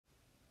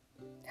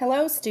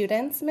Hello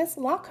students, Miss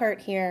Lockhart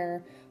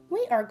here.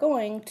 We are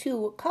going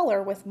to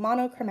color with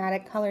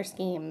monochromatic color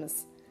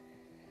schemes.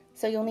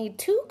 So you'll need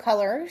two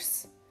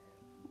colors.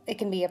 It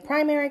can be a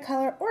primary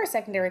color or a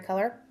secondary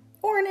color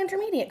or an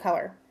intermediate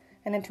color.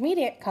 An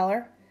intermediate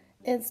color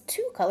is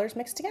two colors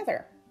mixed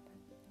together.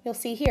 You'll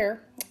see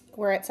here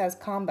where it says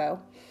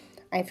combo.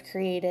 I've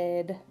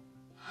created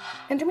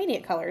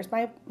intermediate colors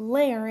by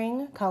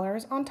layering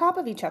colors on top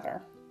of each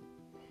other.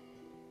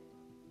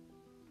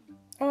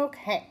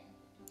 Okay.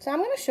 So I'm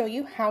going to show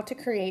you how to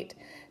create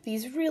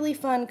these really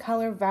fun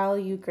color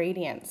value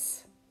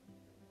gradients.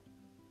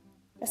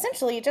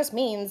 Essentially, it just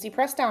means you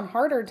press down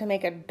harder to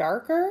make a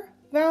darker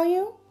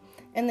value,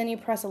 and then you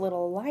press a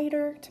little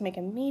lighter to make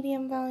a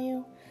medium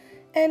value,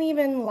 and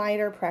even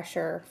lighter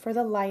pressure for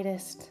the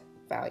lightest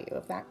value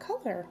of that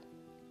color.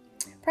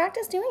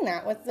 Practice doing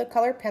that with the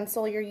color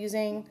pencil you're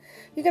using.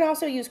 You can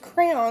also use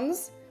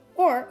crayons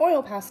or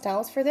oil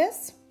pastels for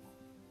this.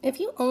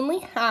 If you only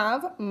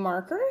have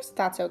markers,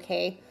 that's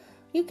okay.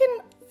 You can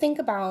think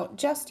about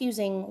just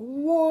using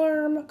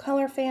warm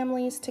color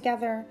families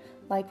together,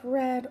 like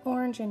red,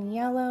 orange, and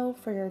yellow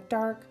for your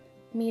dark,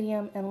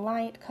 medium, and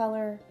light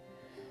color.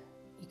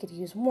 You could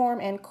use warm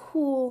and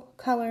cool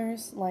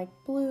colors like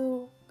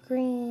blue,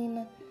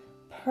 green,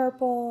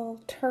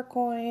 purple,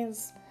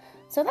 turquoise.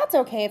 So that's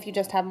okay if you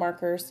just have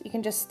markers. You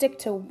can just stick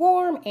to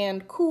warm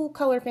and cool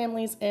color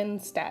families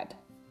instead.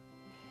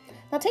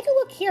 Now take a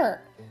look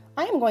here.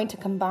 I am going to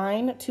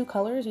combine two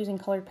colors using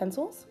colored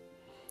pencils.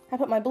 I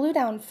put my blue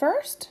down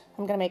first.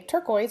 I'm going to make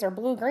turquoise or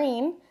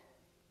blue-green.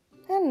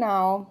 And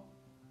now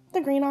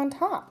the green on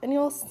top. And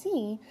you'll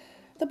see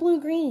the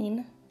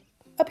blue-green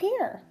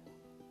appear.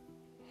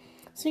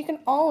 So you can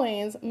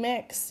always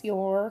mix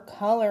your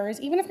colors,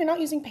 even if you're not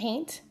using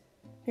paint.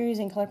 If you're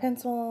using color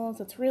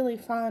pencils, it's really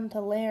fun to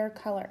layer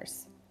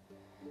colors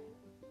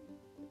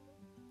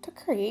to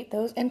create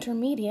those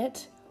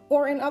intermediate,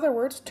 or in other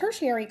words,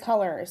 tertiary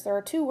colors. There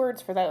are two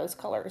words for those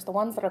colors, the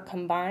ones that are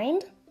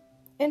combined,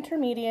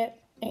 intermediate,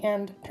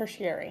 and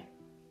tertiary.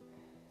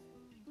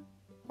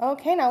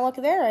 Okay, now look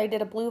there. I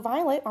did a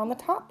blue-violet on the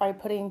top by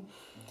putting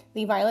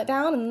the violet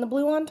down and the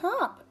blue on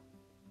top.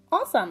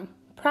 Awesome.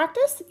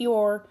 Practice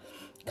your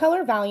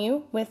color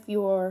value with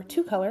your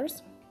two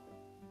colors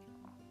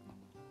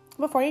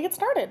before you get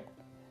started.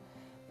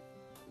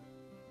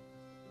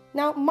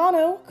 Now,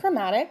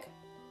 monochromatic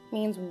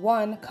means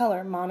one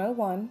color. Mono,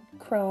 one.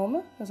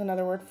 Chrome is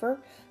another word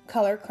for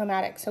color.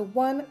 Chromatic, so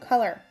one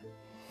color.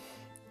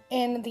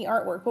 In the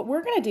artwork, what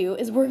we're going to do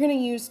is we're going to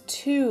use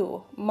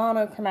two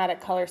monochromatic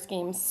color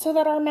schemes so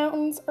that our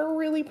mountains are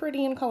really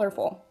pretty and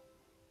colorful.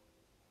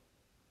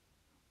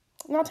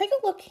 Now take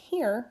a look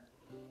here.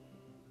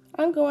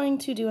 I'm going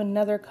to do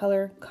another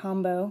color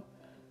combo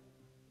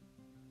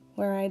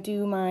where I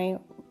do my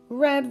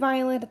red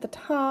violet at the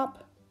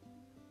top,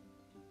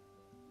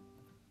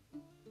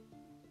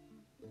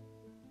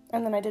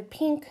 and then I did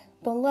pink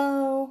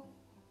below.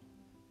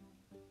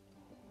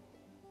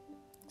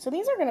 So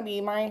these are going to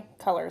be my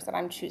colors that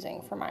I'm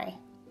choosing for my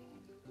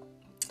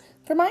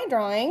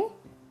drawing.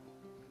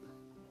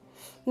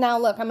 Now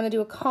look, I'm going to do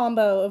a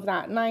combo of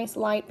that nice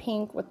light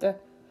pink with the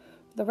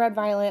red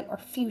violet or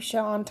fuchsia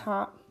on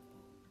top.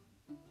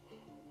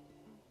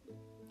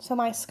 So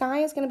my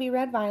sky is going to be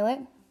red violet.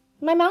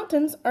 My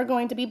mountains are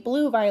going to be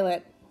blue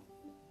violet.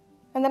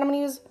 And then I'm going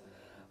to use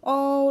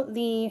all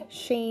the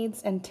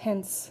shades and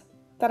tints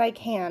that I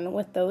can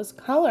with those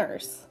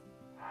colors.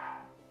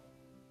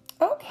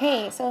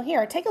 Okay, so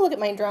here, take a look at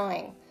my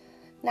drawing.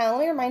 Now,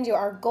 let me remind you,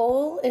 our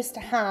goal is to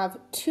have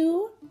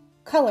two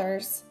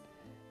colors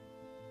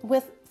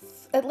with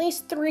at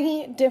least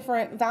three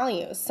different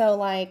values. So,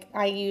 like,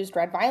 I used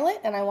red violet,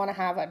 and I want to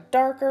have a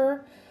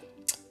darker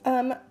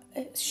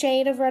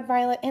shade of red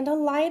violet and a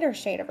lighter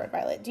shade of red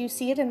violet. Do you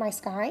see it in my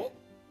sky?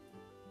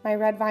 My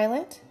red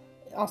violet,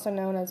 also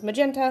known as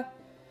magenta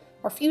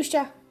or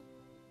fuchsia.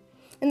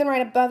 And then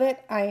right above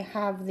it, I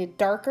have the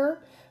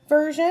darker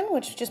version,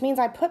 which just means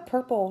I put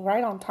purple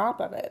right on top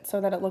of it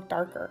so that it looked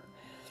darker.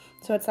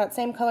 So it's that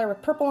same color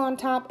with purple on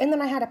top, and then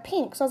I had a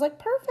pink, so I was like,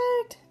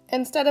 perfect.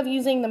 Instead of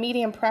using the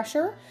medium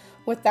pressure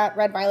with that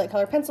red violet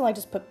color pencil, I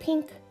just put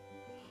pink.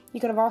 You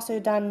could have also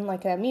done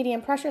like a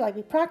medium pressure like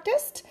we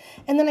practiced,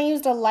 and then I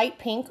used a light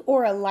pink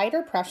or a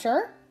lighter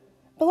pressure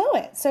below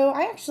it. So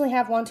I actually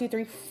have 1, 2,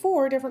 3,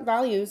 4 different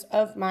values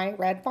of my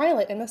red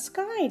violet in the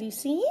sky. Do you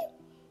see?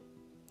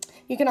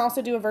 You can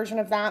also do a version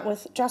of that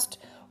with just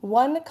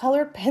one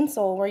color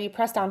pencil where you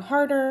press down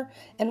harder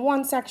in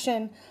one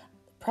section,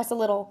 press a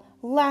little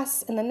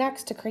less in the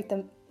next to create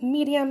the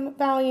medium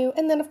value,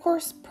 and then of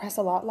course press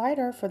a lot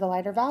lighter for the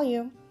lighter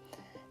value.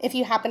 If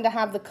you happen to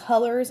have the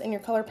colors in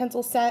your color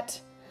pencil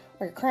set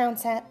or your crayon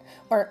set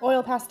or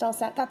oil pastel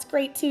set, that's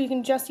great too. You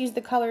can just use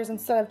the colors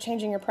instead of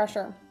changing your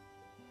pressure.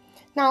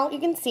 Now you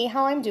can see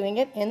how I'm doing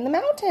it in the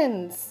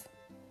mountains.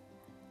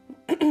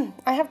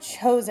 I have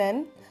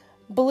chosen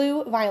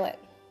blue violet.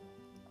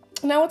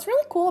 Now what's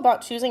really cool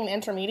about choosing an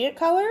intermediate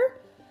color,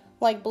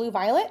 like blue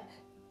violet,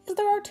 is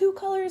there are two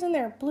colors in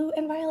there, blue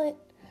and violet.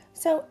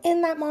 So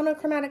in that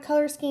monochromatic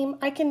color scheme,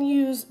 I can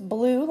use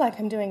blue like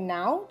I'm doing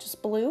now,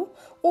 just blue,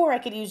 or I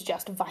could use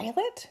just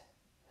violet,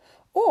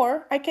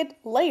 or I could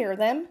layer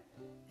them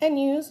and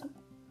use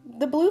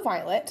the blue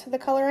violet, the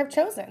color I've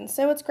chosen.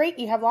 So it's great.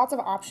 You have lots of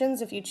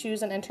options if you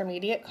choose an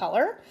intermediate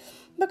color,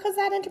 because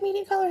that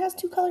intermediate color has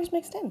two colors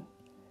mixed in.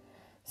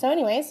 So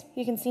anyways,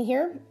 you can see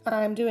here,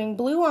 I'm doing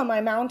blue on my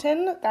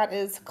mountain that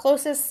is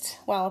closest,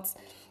 well, it's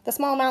the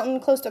small mountain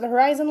close to the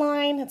horizon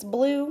line, it's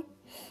blue.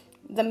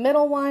 The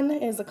middle one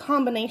is a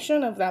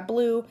combination of that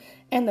blue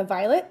and the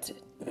violet.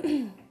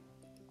 And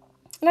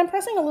I'm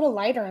pressing a little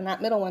lighter in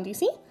that middle one, do you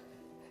see?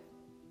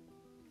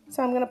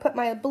 So I'm gonna put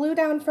my blue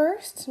down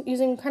first,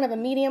 using kind of a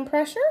medium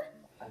pressure,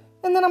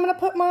 and then I'm gonna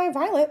put my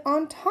violet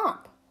on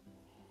top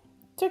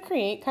to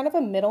create kind of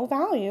a middle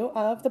value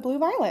of the blue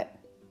violet.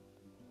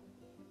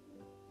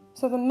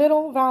 So the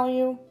middle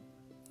value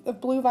of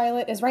blue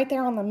violet is right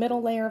there on the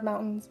middle layer of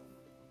mountains.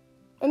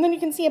 And then you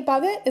can see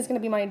above it is going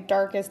to be my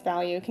darkest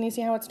value. Can you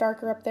see how it's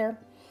darker up there?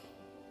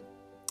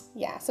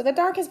 Yeah, so the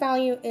darkest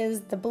value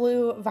is the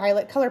blue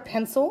violet color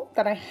pencil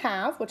that I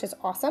have, which is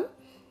awesome.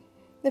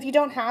 If you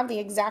don't have the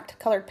exact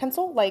colored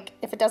pencil, like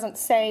if it doesn't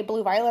say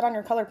blue violet on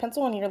your colored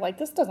pencil and you're like,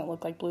 this doesn't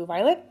look like blue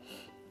violet,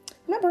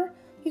 remember,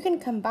 you can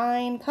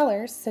combine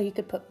colors. So you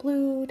could put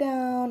blue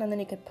down and then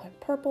you could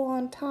put purple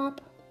on top.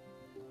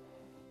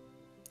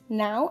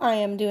 Now I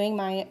am doing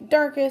my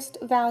darkest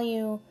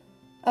value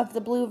of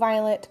the blue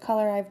violet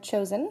color I've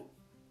chosen.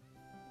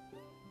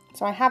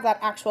 So I have that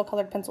actual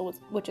colored pencil,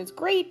 which is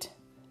great.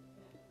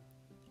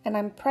 And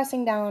I'm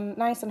pressing down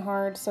nice and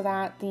hard so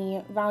that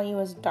the value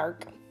is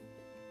dark.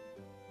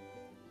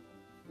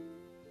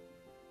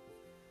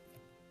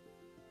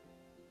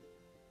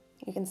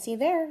 You can see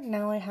there,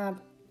 now I have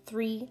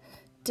 3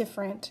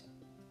 different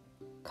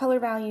color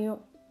value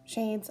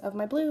shades of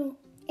my blue,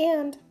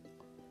 and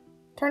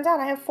turns out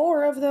I have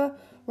 4 of the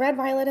red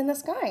violet in the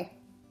sky.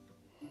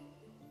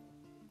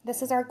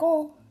 This is our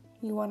goal.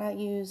 You want to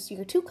use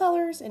your 2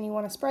 colors and you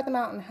want to spread them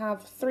out and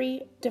have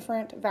 3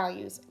 different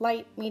values,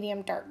 light,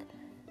 medium, dark.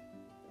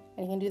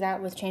 And you can do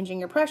that with changing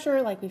your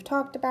pressure like we've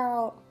talked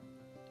about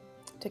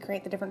to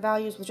create the different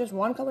values with just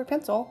 1 color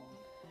pencil.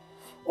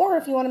 Or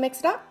if you want to mix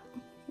it up,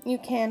 you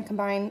can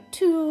combine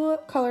 2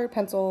 colored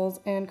pencils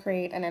and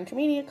create an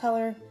intermediate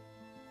color.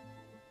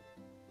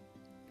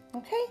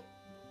 Okay.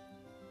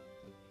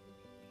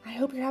 I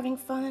hope you're having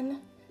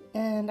fun,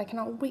 and I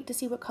cannot wait to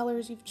see what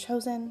colors you've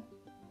chosen.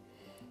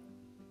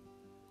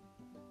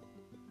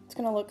 It's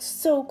gonna look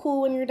so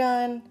cool when you're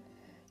done.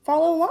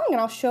 Follow along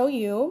and I'll show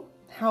you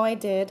how I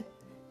did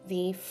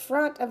the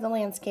front of the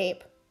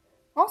landscape,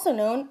 also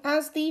known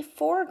as the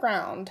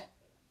foreground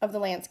of the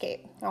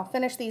landscape. I'll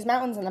finish these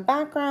mountains in the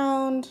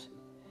background,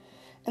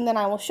 and then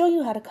I will show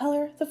you how to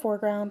color the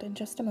foreground in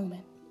just a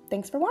moment.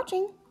 Thanks for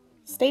watching.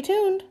 Stay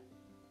tuned.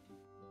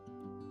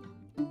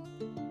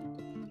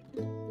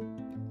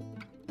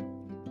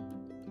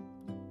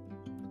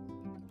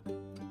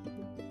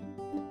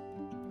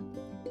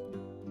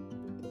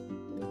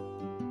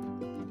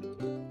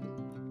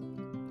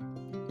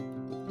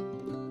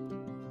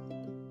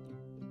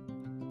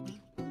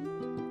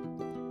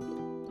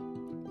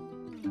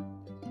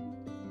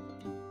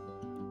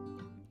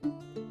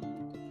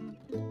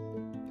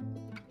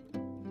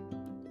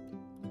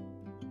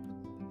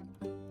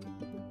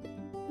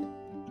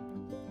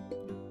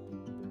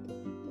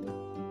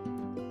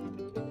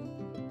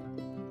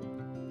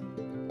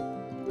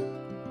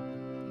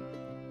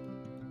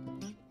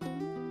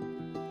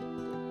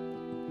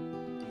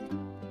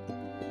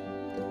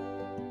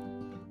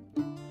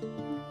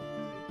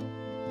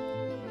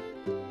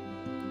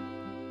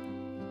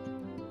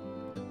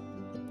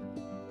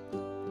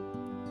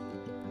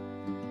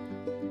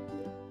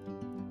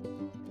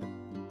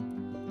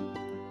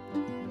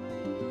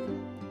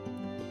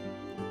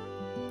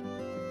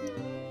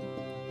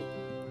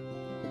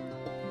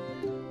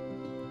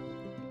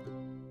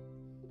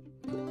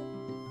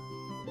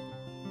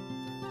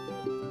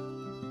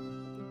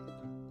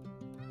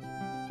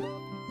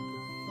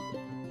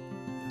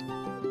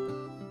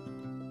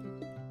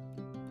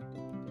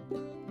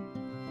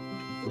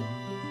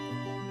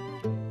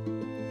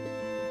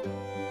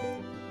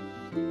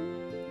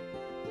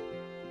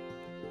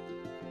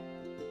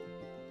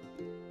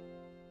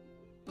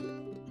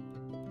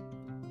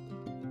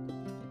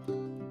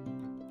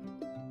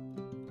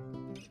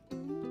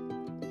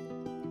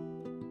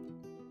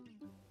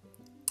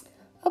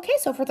 Okay,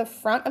 so for the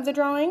front of the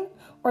drawing,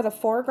 or the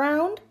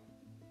foreground,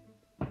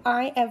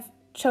 I have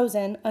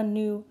chosen a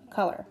new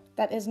color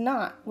that is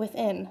not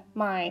within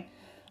my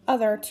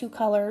other 2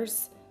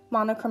 colors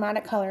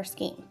monochromatic color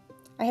scheme.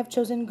 I have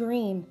chosen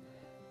green.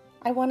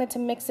 I wanted to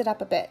mix it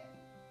up a bit.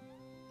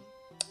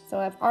 So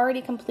I've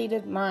already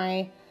completed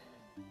my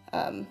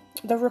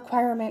the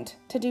requirement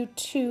to do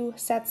 2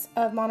 sets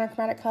of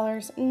monochromatic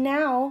colors.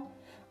 Now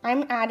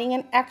I'm adding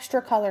an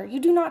extra color.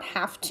 You do not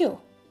have to.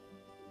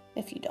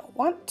 If you don't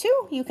want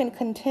to, you can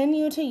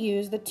continue to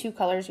use the 2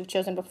 colors you've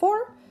chosen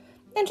before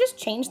and just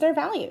change their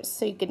values.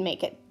 So you could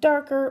make it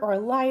darker or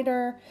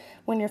lighter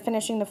when you're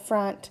finishing the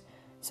front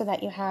so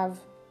that you have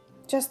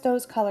just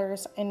those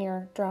colors in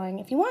your drawing.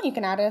 If you want, you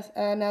can add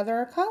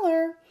another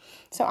color.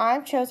 So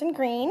I've chosen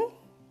green.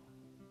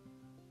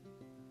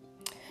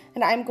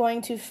 And I'm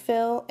going to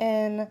fill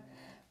in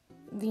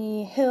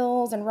the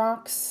hills and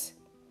rocks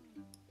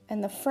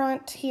and the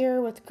front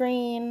here with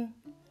green.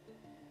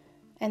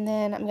 And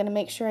then I'm going to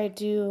make sure I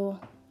do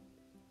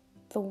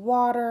the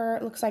water.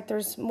 It looks like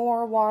there's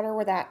more water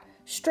where that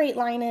straight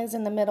line is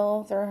in the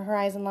middle, the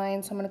horizon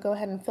line. So I'm going to go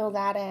ahead and fill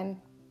that in.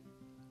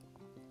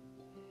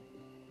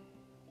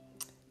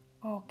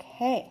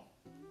 Okay.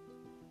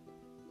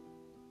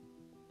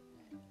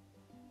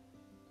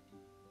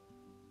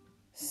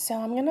 So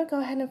I'm going to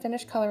go ahead and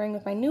finish coloring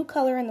with my new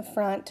color in the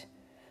front,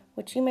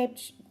 which you may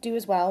do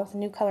as well with a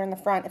new color in the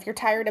front if you're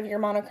tired of your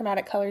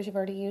monochromatic colors you've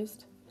already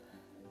used.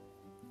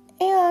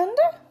 And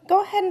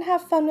go ahead and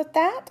have fun with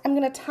that. I'm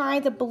going to tie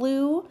the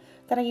blue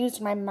that I used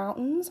in my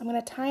mountains. I'm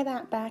going to tie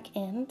that back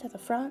in to the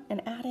front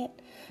and add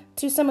it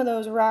to some of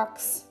those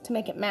rocks to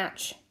make it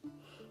match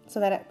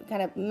so that it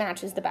kind of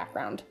matches the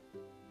background.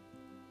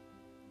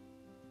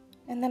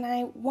 And then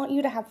I want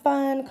you to have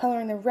fun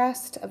coloring the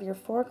rest of your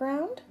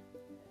foreground.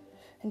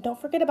 And don't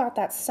forget about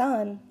that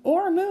sun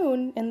or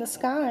moon in the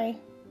sky.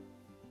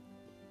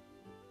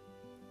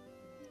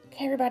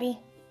 Okay, everybody.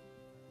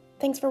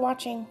 Thanks for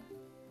watching.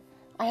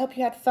 I hope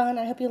you had fun.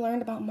 I hope you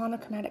learned about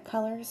monochromatic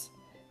colors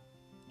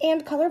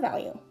and color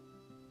value.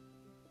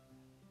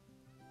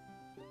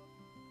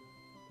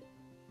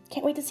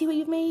 Can't wait to see what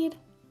you've made.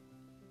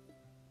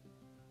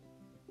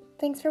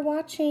 Thanks for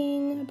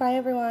watching. Bye,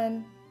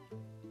 everyone.